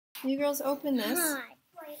You girls open this.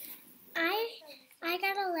 Hi. I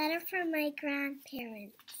got a letter from my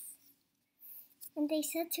grandparents, and they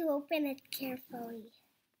said to open it carefully.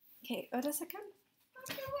 Okay, Odessa, come.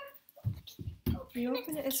 You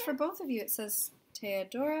open it. It's for both of you. It says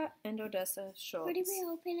Theodora and Odessa Schultz. Where do we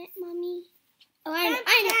open it, Mommy? Oh, I know.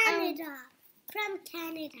 Canada. From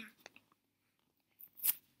Canada.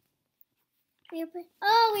 We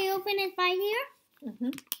open it by here?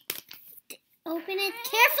 Mm-hmm. Open it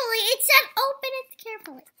carefully. It said open it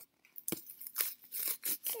carefully.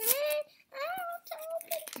 I don't want to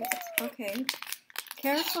open it. Okay.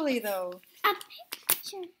 Carefully, though. A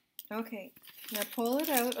picture. Okay. Now pull it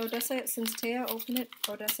out. Odessa, since Taya opened it,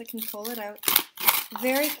 Odessa can pull it out.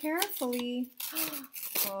 Very carefully.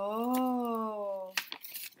 Oh.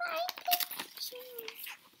 My picture.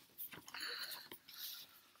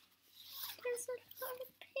 There's a lot of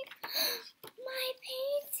pictures. My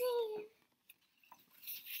painting.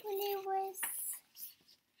 When it was...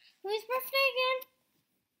 Whose birthday again?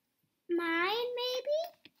 Mine, maybe?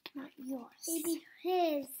 Not yours. Maybe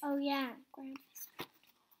his. Oh, yeah.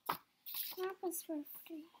 Grandpa's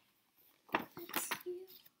birthday. That's you.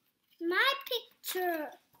 My picture.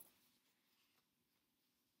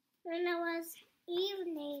 When it was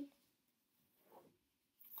evening.